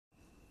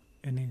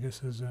Any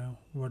guesses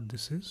what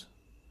this is?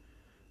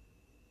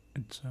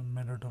 It's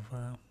made out of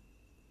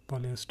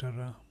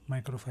polyester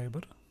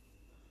microfiber.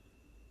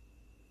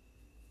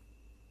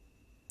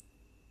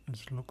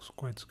 It looks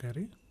quite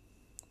scary.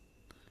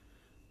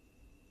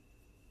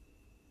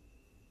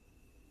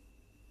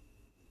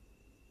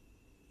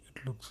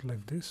 It looks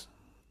like this.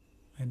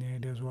 Any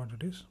ideas what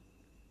it is?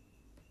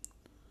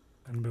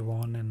 Can be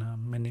worn in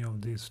many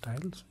of these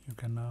styles. You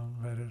can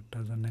wear it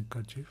as a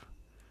neckerchief,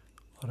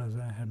 or as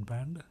a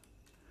headband,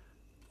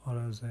 or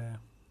as a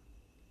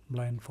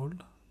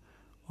blindfold,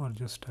 or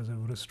just as a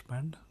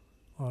wristband,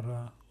 or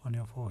on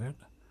your forehead,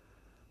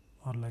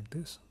 or like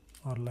this,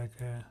 or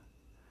like a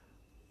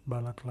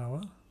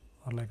balaclava,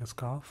 or like a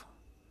scarf,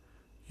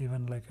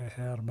 even like a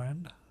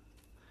hairband.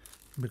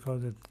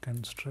 Because it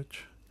can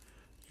stretch,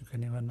 you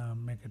can even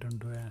make it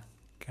into a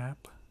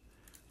cap,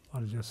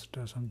 or just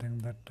something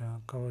that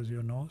covers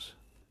your nose.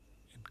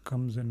 It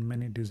comes in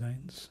many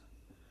designs,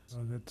 so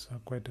it's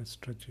quite a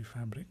stretchy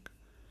fabric.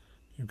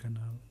 You can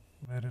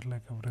wear it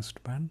like a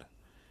wristband,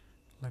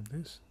 like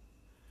this,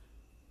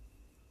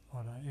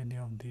 or any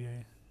of the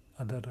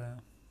other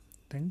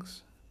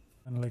things,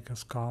 and like a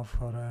scarf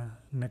or a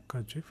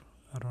neckerchief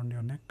around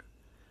your neck.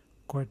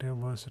 Quite a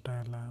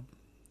versatile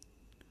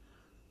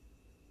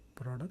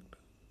product.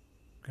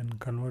 You can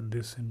convert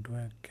this into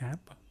a cap.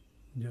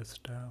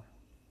 Just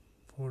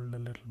fold a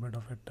little bit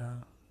of it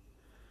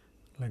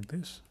like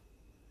this,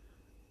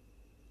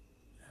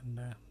 and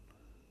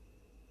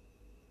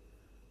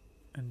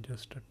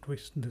just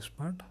twist this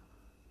part.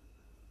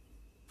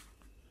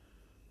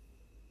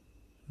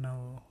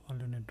 Now all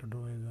you need to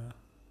do is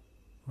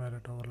wear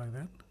it over like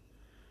that.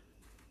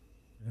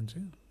 You can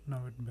see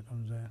now it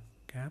becomes a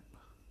cap.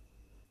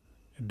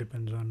 It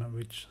depends on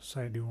which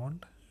side you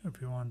want.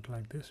 If you want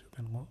like this, you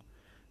can go,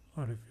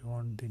 or if you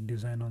want the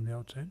design on the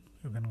outside,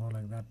 you can go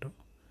like that too.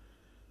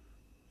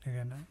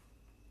 Again,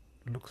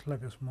 looks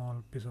like a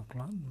small piece of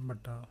cloth,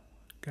 but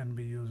can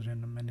be used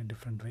in many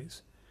different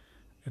ways.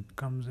 It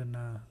comes in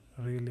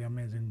really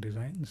amazing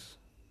designs.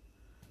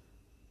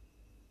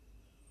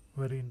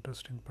 Very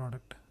interesting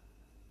product.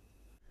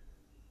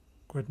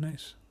 Quite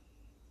nice.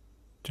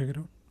 Check it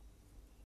out.